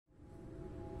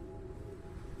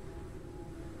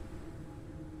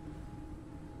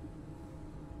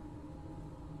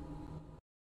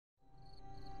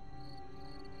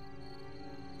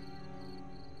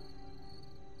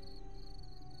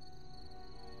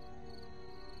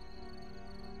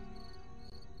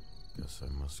Guess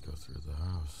I must go through the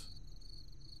house.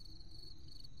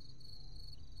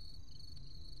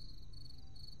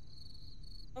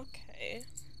 Okay.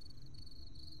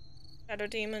 Shadow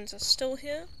demons are still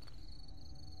here.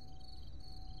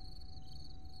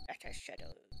 Okay, shadow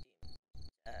demons.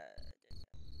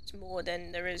 It's more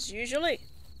than there is usually.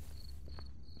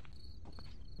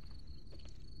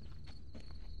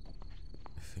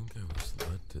 I think I was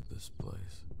led to this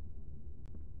place.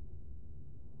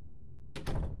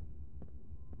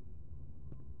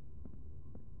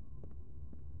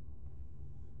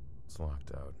 It's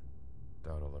locked out.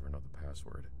 Doubt I'll ever know the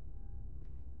password.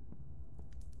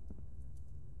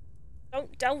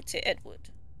 Don't doubt it, Edward.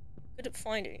 Good at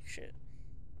finding shit.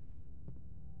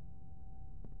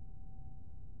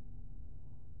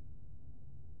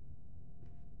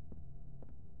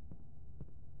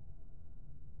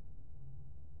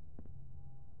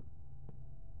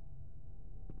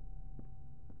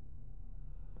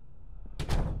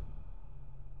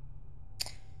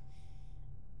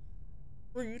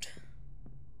 Rude.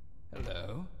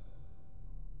 Hello?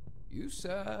 You,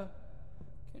 sir?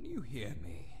 Can you hear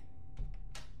me?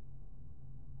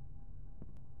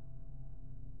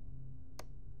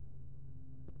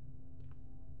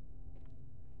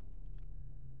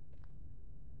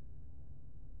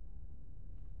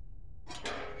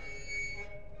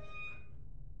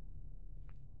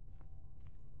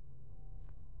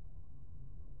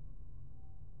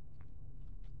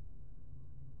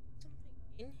 Something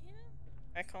in here?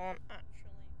 I can't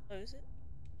actually close it.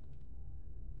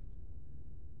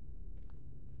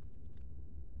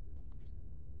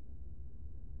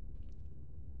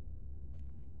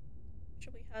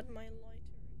 Should we had my lighter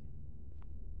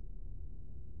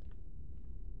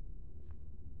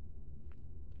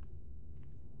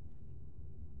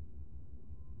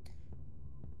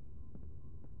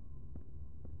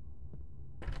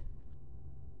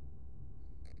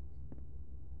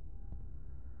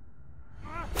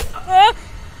again? Ah!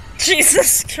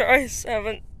 Jesus Christ, I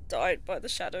haven't died by the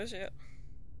shadows yet.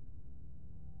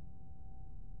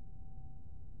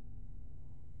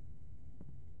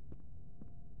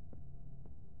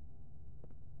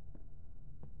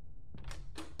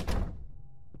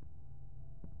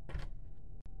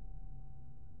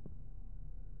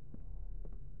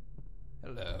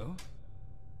 Hello?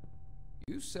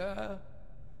 You, sir?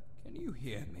 Can you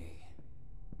hear me?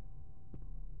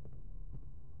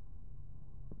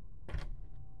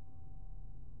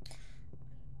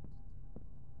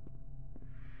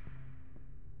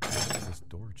 Why is this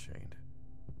door chained?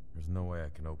 There's no way I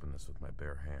can open this with my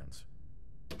bare hands.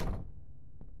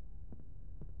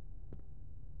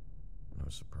 No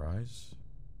surprise,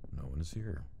 no one is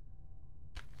here.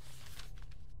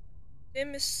 Dear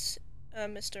Mr.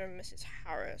 and Mrs.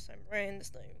 Harris, I'm writing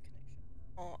this note in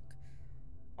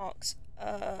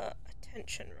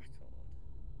connection with Mark's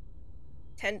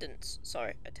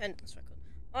attendance record.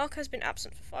 Mark has been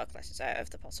absent for 5 classes out of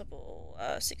the possible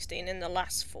 16 in the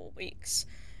last 4 weeks.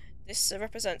 This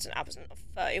represents an absence of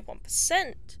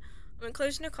 31%. I'm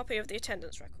enclosing a copy of the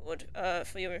attendance record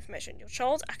for your information. Your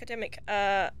child's academic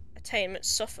attainment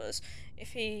suffers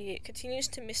if he continues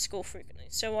to miss school frequently,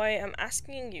 so I am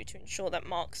asking you to ensure that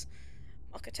Mark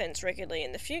attends regularly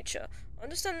in the future. I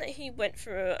understand that he went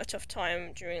through a tough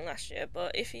time during last year,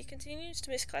 but if he continues to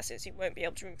miss classes, he won't be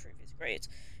able to improve his grades.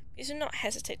 Please do not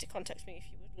hesitate to contact me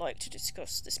if you would like to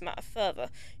discuss this matter further.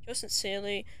 Yours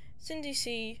sincerely, Cindy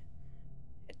C.,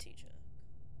 head teacher.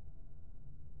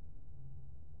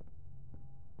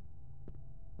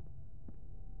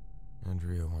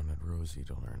 Andrea wanted Rosie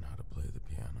to learn how to play the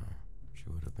piano. She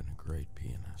would have been a great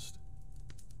pianist.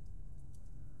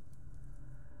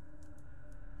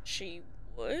 She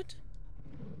would?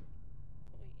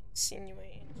 Are we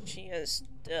insinuating she has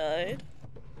died?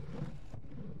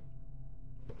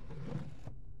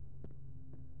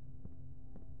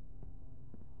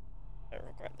 I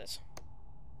regret this.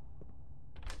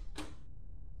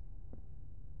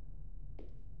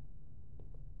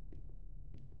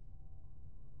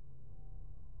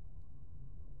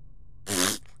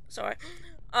 Sorry.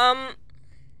 Nothing.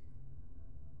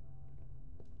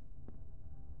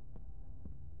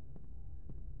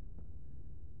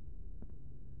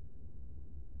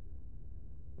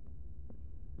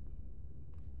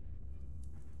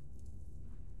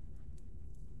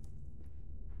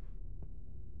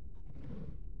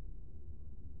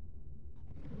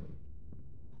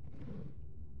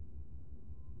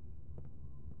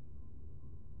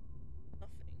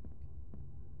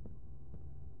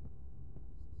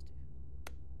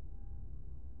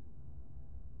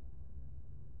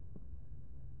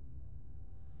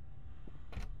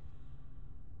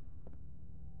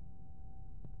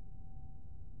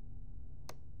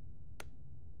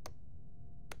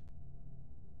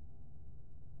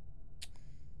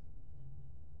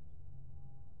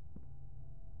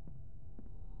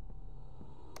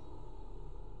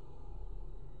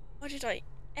 Why did I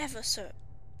ever so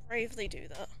bravely do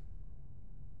that?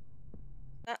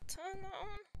 That turn that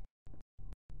on?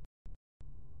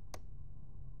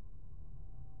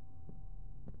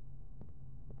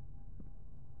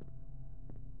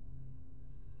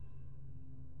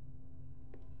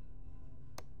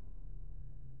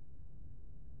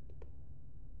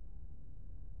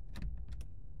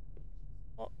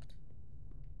 Locked.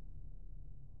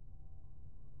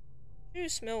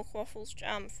 Juice, milk, waffles,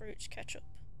 jam, fruits, ketchup.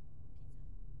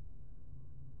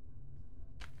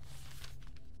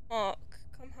 Mark,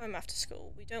 come home after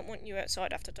school. We don't want you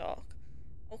outside after dark.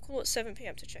 I'll call at 7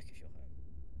 PM to check if you're home.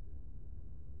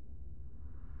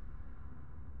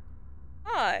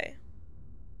 Hi.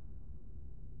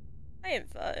 Hi,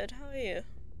 Inverted. How are you?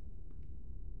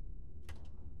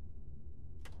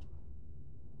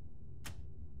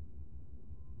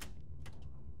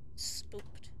 Spooked.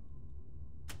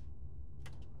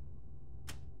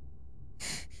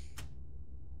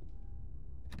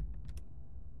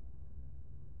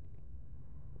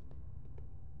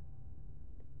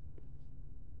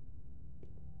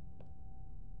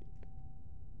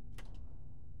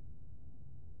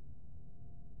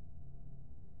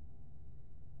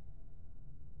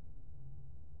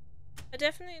 I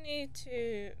definitely need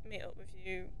to meet up with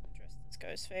you dressed as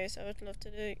Ghostface. I would love to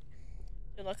do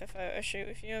like a photo shoot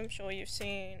with you. I'm sure you've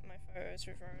seen my photos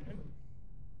with Ronan.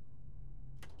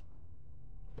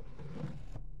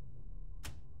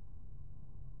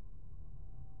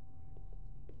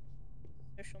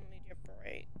 Social media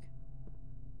break.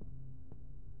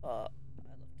 But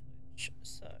I love Twitch,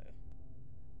 so.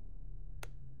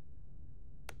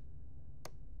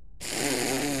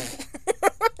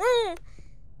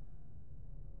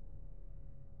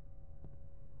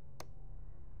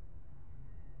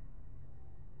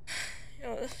 You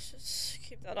know, let's just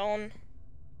keep that on.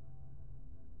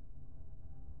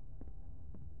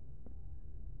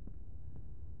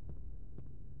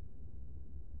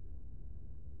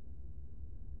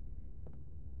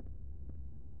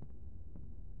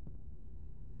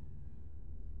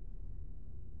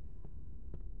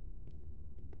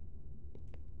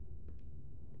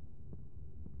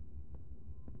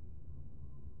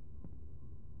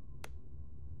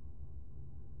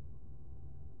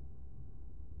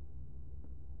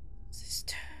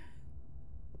 Sister.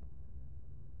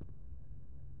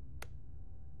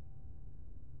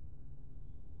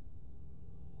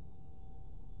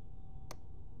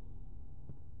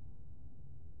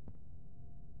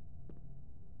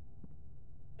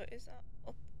 Oh, is that up?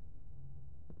 Up.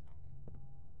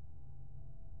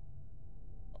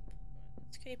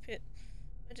 Let's keep it.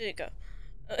 Where did it go?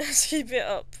 Let's keep it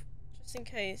up. Just in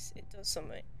case it does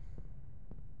something.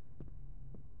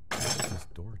 This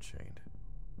door chained.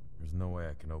 There's no way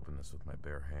I can open this with my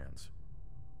bare hands.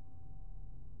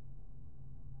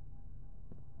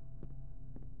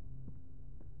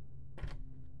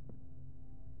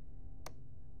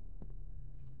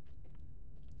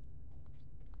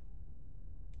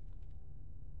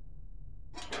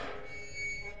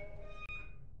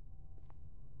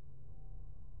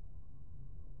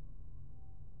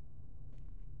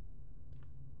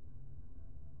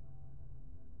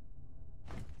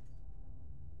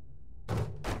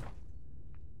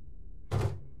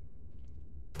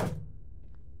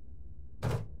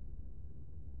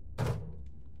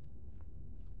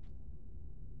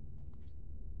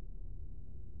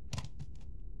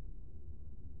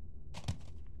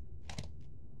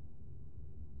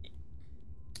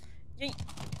 Yeet.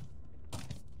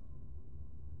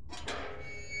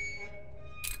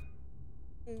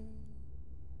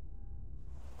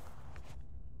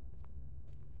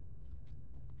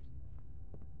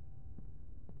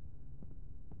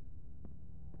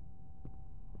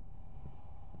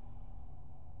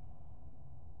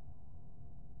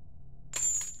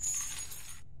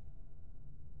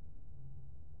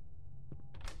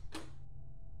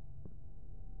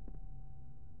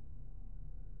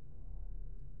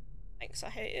 Thanks, I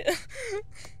hate it.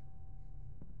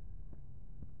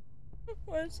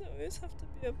 Why does it always have to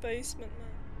be a basement, man?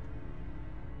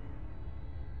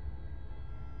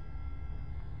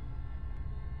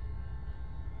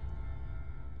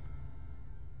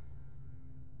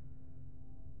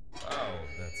 Wow,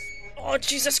 that's... Oh,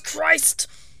 Jesus Christ!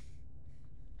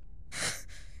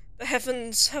 The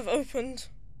heavens have opened.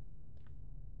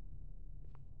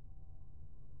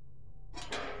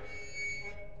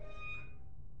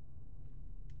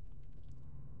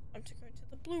 Time to go to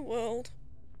the blue world.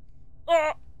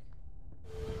 Oh!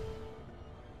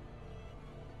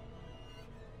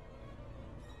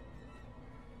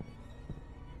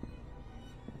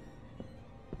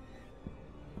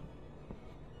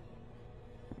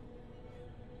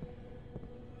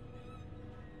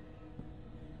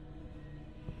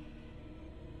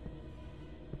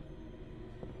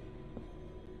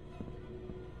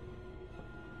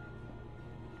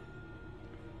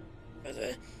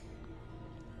 here.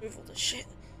 Move all the shit.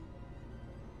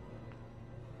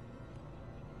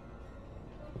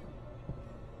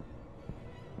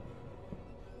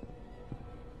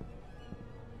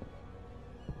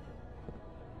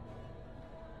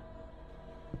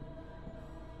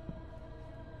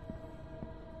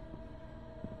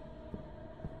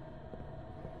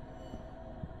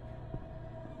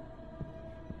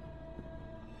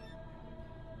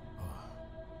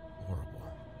 Horrible.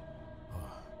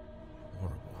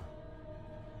 Horrible.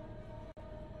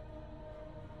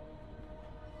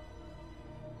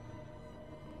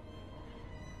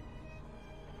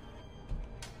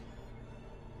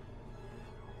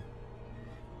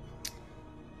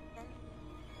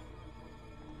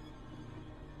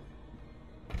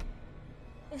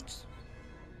 Oops.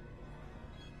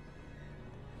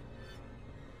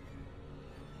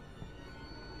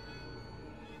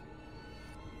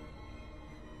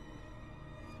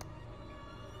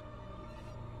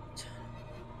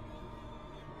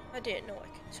 I didn't know I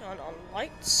could turn on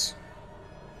lights.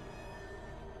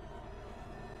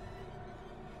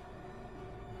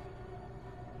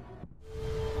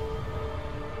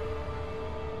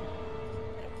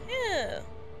 Get up here.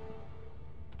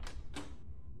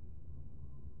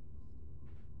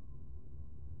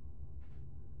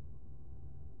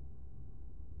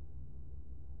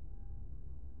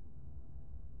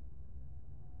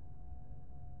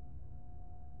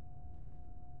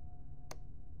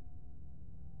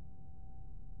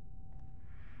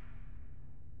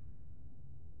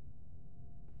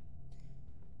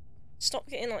 Stop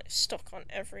getting like stuck on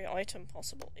every item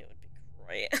possible. It would be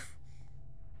great.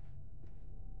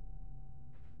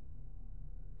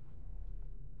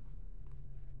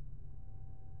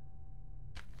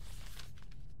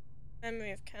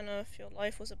 Memory of Kenneth, your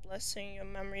life was a blessing, your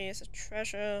memory is a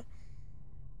treasure.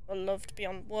 You're loved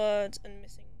beyond words and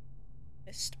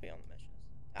missed beyond measures.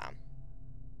 Damn.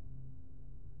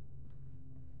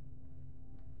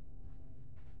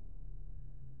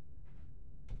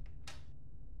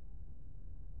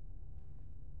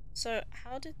 So,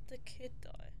 how did the kid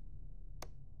die?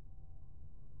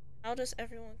 How does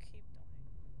everyone keep dying?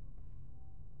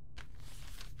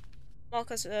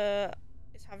 Marcus is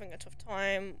having a tough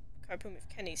time coping with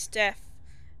Kenny's death.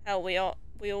 Hell, we all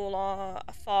are.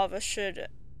 A father should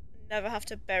never have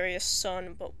to bury a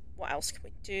son, but what else can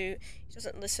we do? He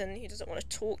doesn't listen, he doesn't want to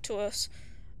talk to us.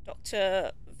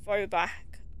 Dr.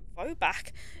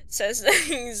 Vobak says that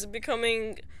he's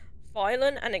becoming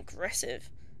violent and aggressive.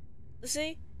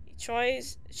 Lizzie,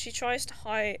 she tries to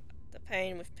hide the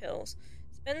pain with pills.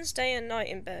 Spends day and night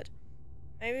in bed.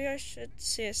 Maybe I should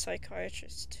see a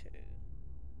psychiatrist too.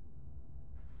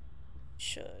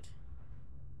 Should.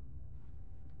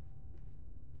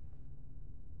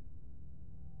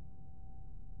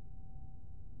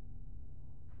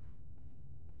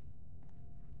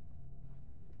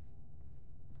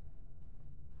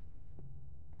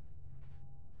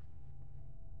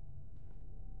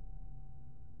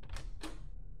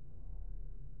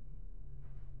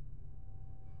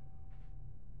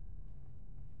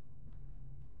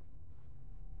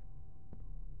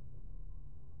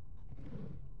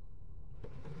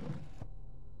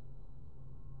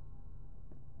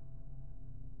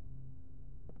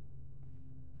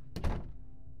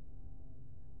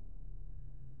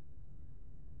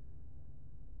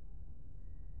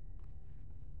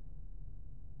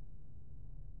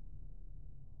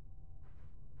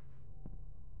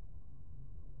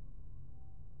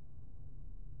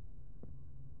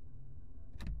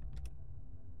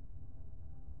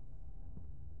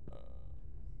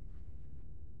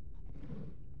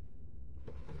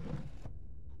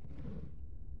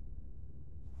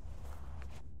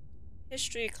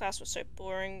 History class was so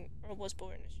boring, or was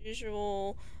boring as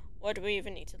usual. Why do we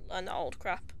even need to learn that old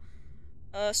crap?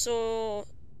 Saw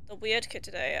the weird kid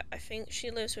today. I think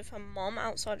she lives with her mom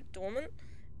outside of Dormont.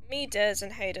 Me, Des,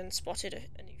 and Hayden spotted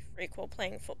a new freak while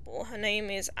playing football. Her name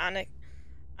is Annika.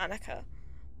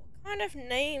 What kind of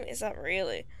name is that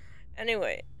really?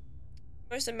 Anyway,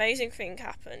 most amazing thing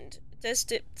happened. Des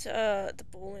dipped the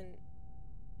ball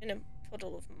in a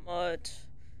puddle of mud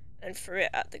and threw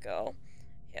it at the girl.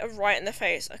 Hit her right in the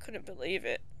face. I couldn't believe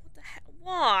it. What the hell?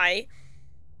 Why?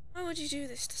 Why would you do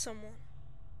this to someone?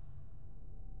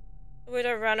 The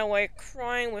widow ran away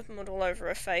crying with mud all over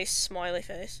her face. Smiley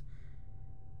face.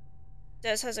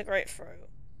 Des has a great throw.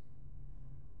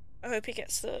 I hope he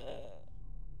gets the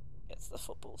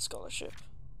football scholarship.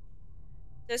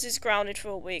 Des is grounded for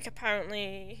a week.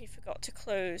 Apparently he forgot to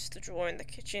close the drawer in the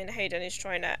kitchen. Hayden is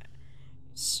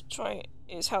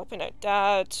helping out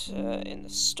Dad in the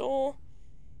store.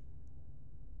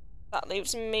 That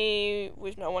leaves me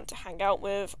with no one to hang out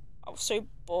with. I was so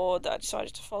bored that I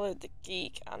decided to follow the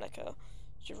geek, Annika.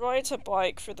 She rides her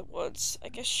bike through the woods. I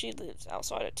guess she lives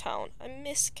outside of town. I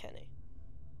miss Kenny.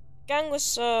 The gang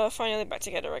was finally back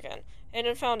together again.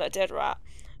 Hayden found a dead rat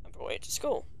and brought it to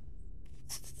school.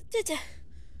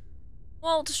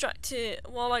 While I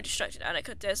distracted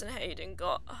Annika, Des and Hayden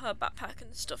got her backpack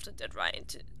and stuffed a dead rat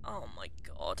into. Oh my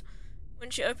god!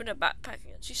 When she opened her backpack,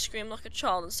 she screamed like a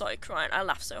child and started crying. I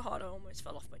laughed so hard I almost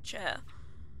fell off my chair.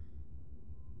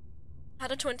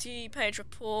 Had a 20-page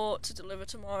report to deliver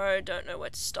tomorrow. Don't know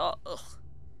where to start. Ugh.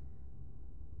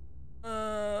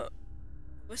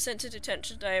 We're sent to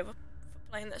detention today for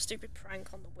playing that stupid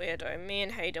prank on the weirdo. Me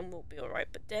and Hayden will be alright,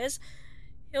 but Des,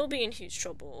 he'll be in huge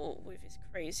trouble with his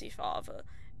crazy father.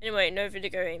 Anyway, no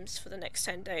video games for the next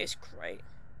 10 days. Great.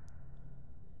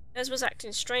 Des was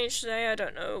acting strange today. I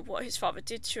don't know what his father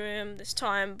did to him this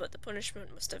time, but the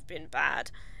punishment must have been bad.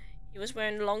 He was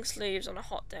wearing long sleeves on a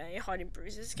hot day, hiding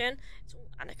bruises again. It's all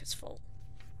Annika's fault.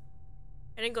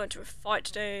 I didn't go into a fight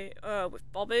today with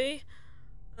Bobby.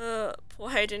 Poor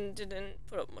Hayden didn't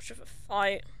put up much of a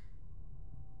fight.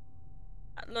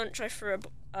 At lunch, I threw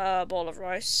a bowl of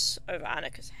rice over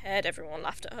Annika's head. Everyone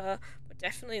laughed at her. We're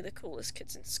definitely the coolest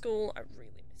kids in school. I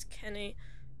really miss Kenny.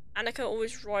 Annika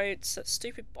always rides that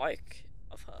stupid bike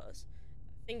of hers.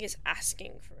 I think is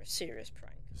asking for a serious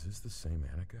prank. Is this the same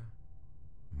Annika?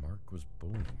 Mark was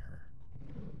bullying her.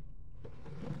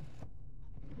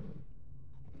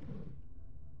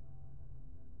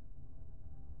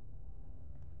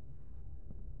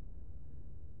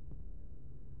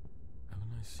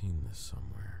 Haven't I seen this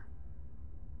somewhere?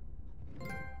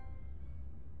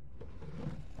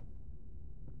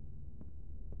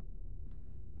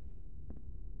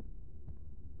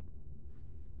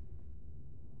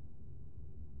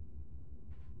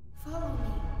 Follow me.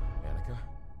 Annika?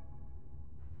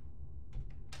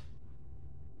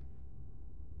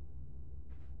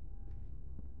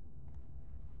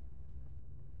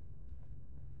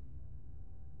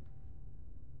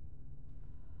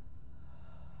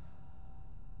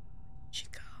 She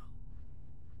go.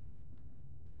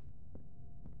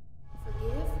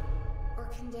 Forgive or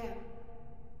condemn?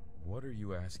 What are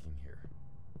you asking here?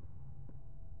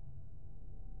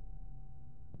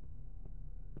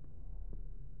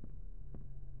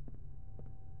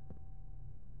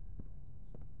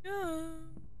 Yeah.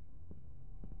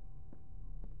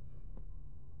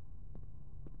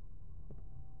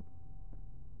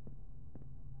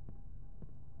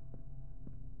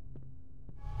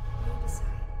 You decide.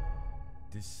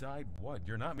 Decide what?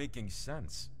 You're not making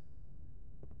sense.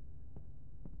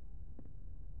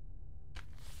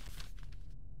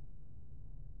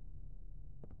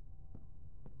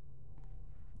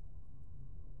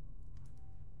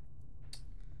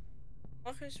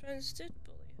 Marco's friends did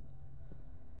bully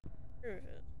her. Prove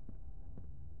it.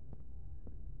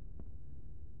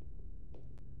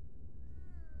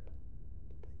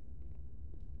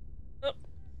 Oh.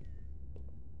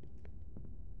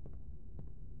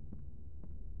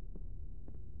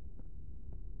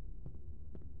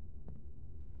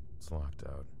 It's locked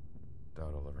out.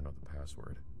 Doubt I'll ever know the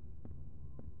password.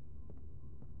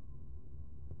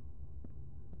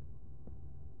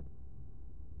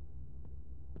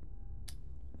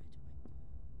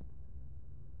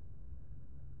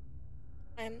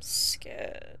 I'm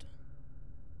scared.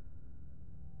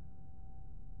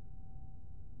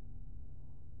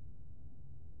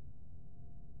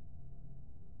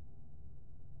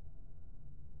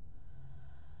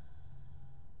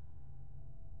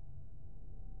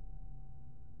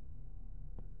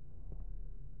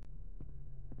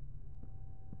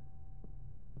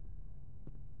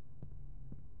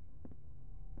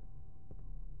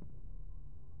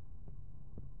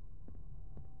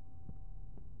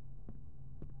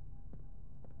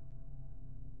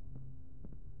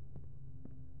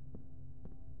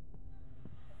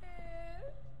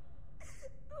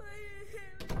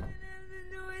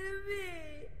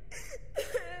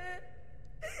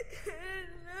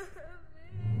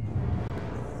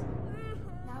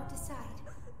 Now decide.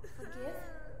 Forgive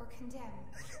or condemn?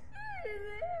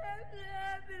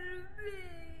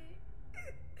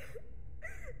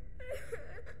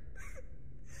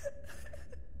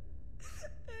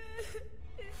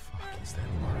 Fuck, is that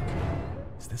Mark?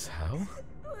 Is this hell?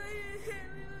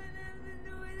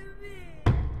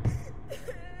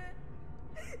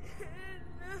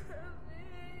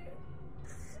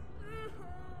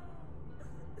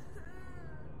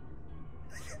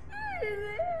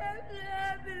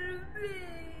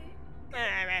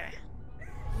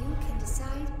 You can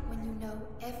decide when you know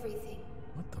everything.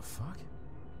 What the fuck?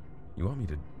 You want me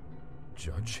to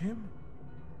judge him?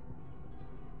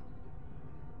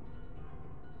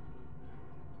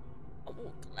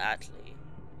 gladly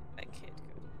that kid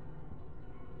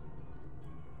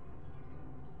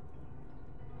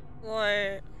could.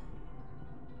 Like.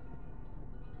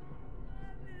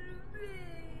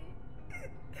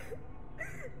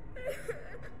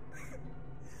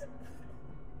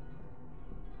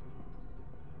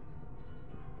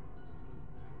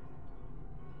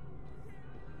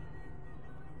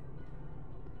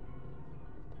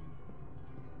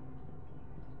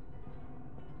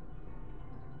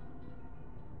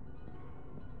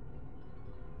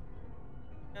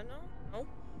 No, no.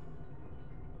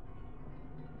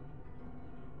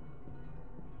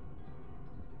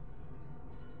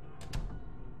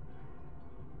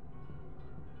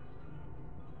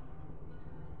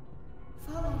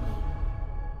 Follow me.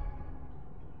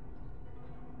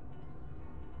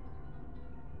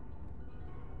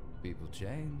 People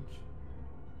change.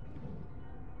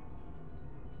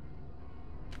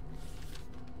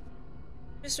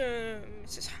 Mr. and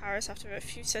Mrs. Harris, after a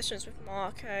few sessions with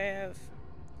Mark, can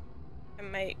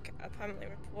make a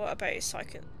permanent report about his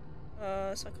psychological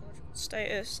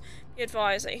status. Be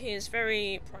advised that he is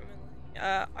very prominently.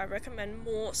 I recommend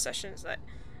more sessions that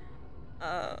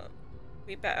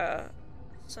we better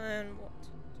understand what to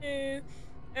do.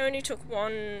 It only took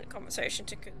one conversation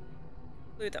to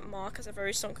conclude that Mark has a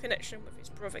very strong connection with his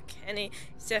brother Kenny.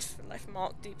 His death left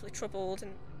Mark deeply troubled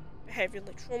and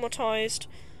behaviourally traumatised.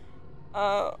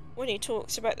 When he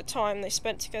talks about the time they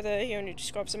spent together, he only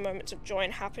describes the moments of joy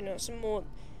and happiness, and more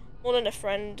than a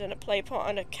friend and a play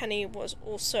partner. Kenny was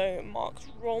also Mark's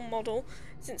role model.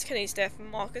 Since Kenny's death,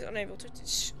 Mark is unable to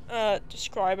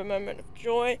describe a moment of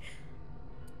joy.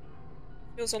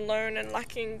 Feels alone and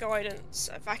lacking guidance,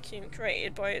 a vacuum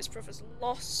created by his brother's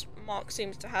loss. Mark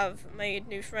seems to have made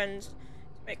new friends to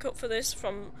make up for this.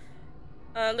 From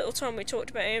little time we talked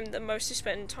about him, the most he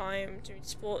spent time doing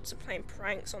sports and playing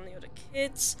pranks on the other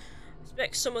kids. I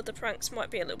suspect some of the pranks might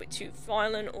be a little bit too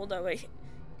violent, although I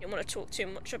didn't want to talk too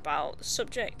much about the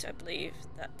subject. I believe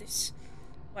that this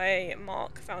way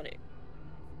Mark found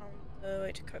the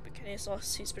way to cope with Kenny's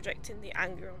loss. He's projecting the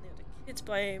anger on the other kids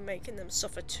by making them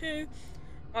suffer too.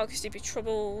 Mark is deeply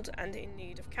troubled and in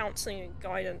need of counselling and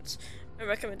guidance. My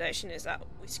recommendation is that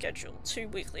we schedule 2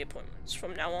 weekly appointments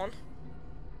from now on.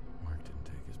 Mark didn't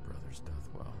take his brother's death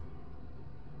well.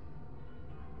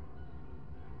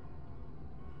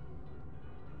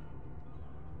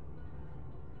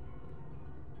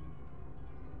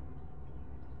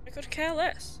 I could care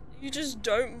less. You just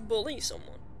don't bully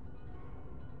someone.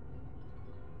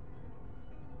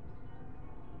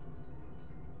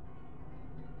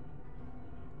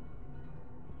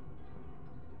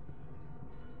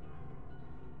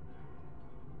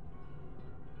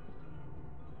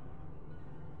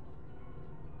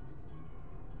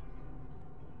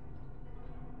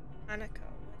 Annika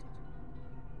wedded.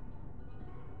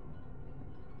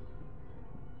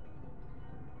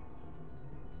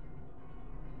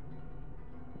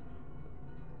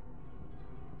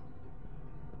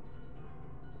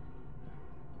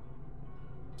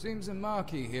 Seems that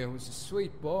Marky here was a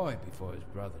sweet boy before his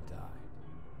brother died.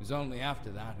 It was only after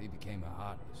that he became a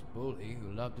heartless bully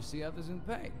who loved to see others in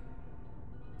pain.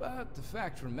 But the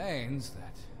fact remains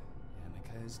that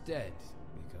Annika is dead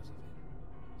because of him.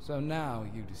 So now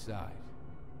you decide.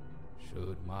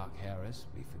 Should Mark Harris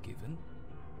be forgiven?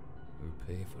 Or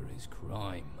pay for his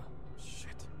crime?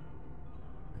 Shit.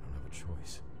 I don't have a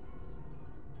choice.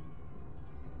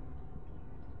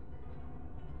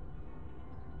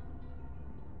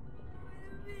 I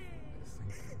think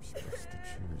I'm supposed to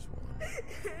choose one.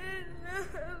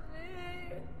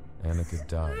 Annika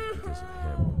died because of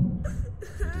him.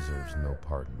 He deserves no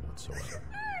pardon whatsoever.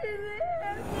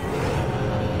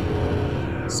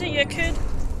 See ya, kid.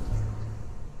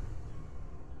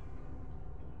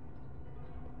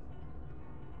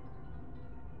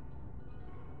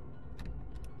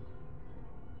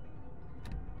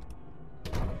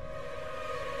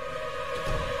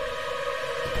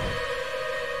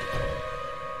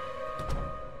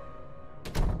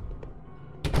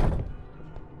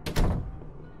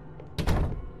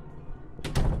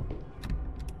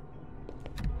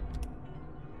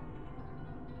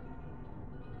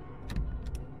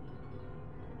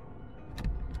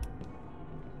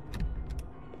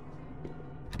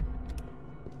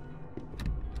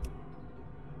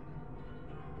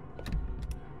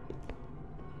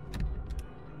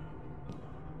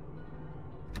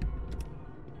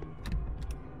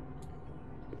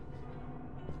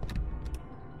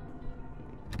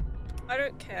 I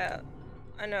don't care.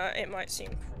 I know it might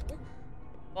seem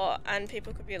cruel, and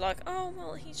people could be like, oh,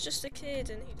 well, he's just a kid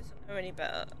and he doesn't know any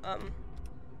better.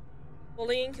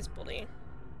 Bullying is bullying.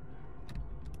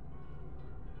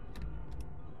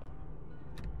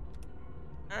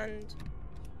 and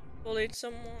bullied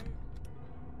someone.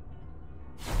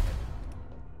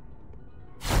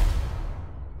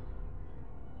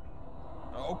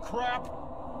 Oh crap!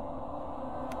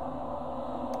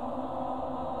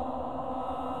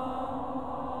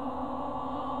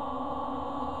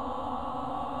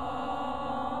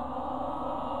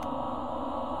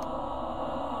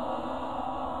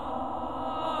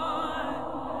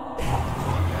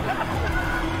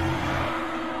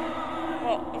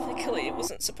 Well, obviously he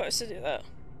wasn't supposed to do that.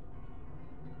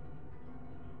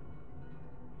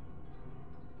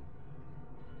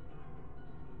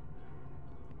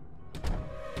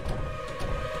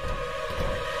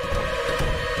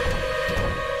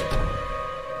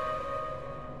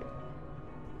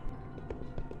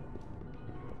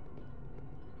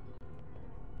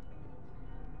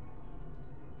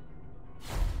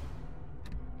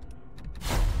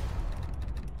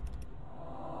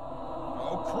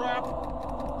 Oh crap!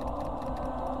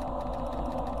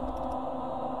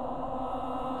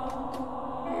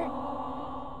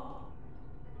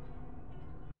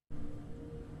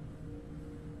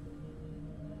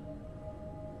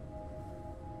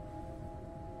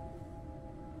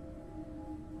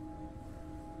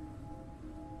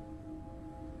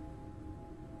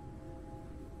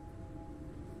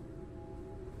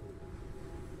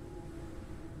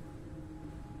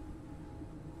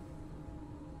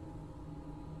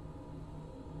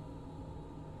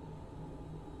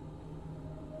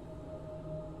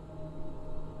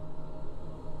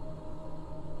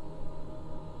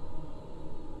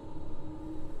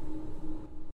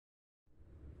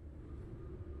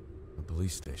 The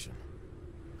police station.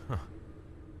 Huh.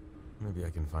 Maybe I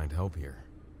can find help here.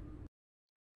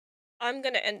 I'm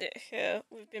gonna end it here.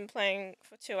 We've been playing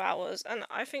for 2 hours, and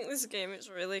I think this game is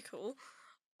really cool.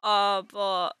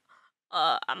 But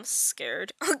I'm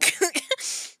scared. I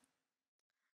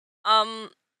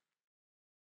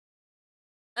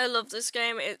love this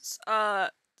game. It's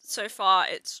so far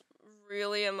it's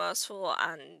really immersive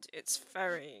and it's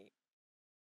very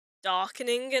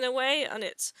darkening in a way, and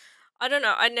it's, I don't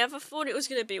know, I never thought it was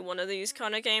going to be one of these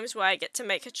kind of games where I get to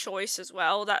make a choice as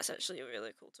well. That's actually a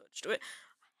really cool touch to it.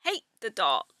 I hate the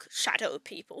dark shadow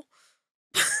people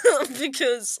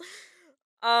because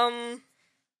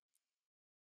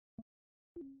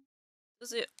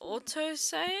does it auto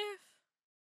save?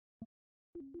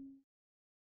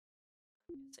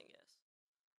 I think yes.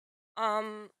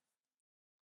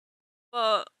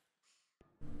 But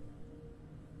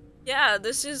yeah,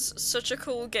 this is such a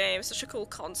cool game, such a cool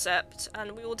concept,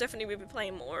 and we will definitely be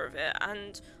playing more of it,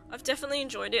 and I've definitely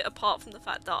enjoyed it, apart from the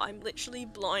fact that I'm literally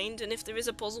blind, and if there is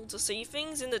a puzzle to see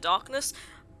things in the darkness,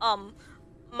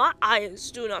 my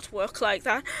eyes do not work like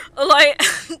that, like,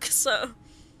 so,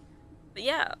 but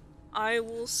yeah, I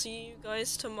will see you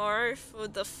guys tomorrow for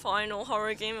the final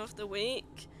horror game of the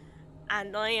week,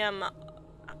 and I am not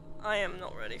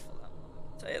ready for that one,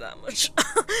 I'll tell you that much,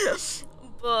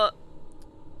 but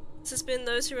this has been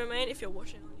Those Who Remain. If you're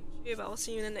watching on YouTube, I'll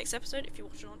see you in the next episode. If you're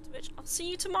watching on Twitch, I'll see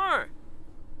you tomorrow.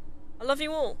 I love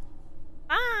you all.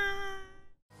 Bye!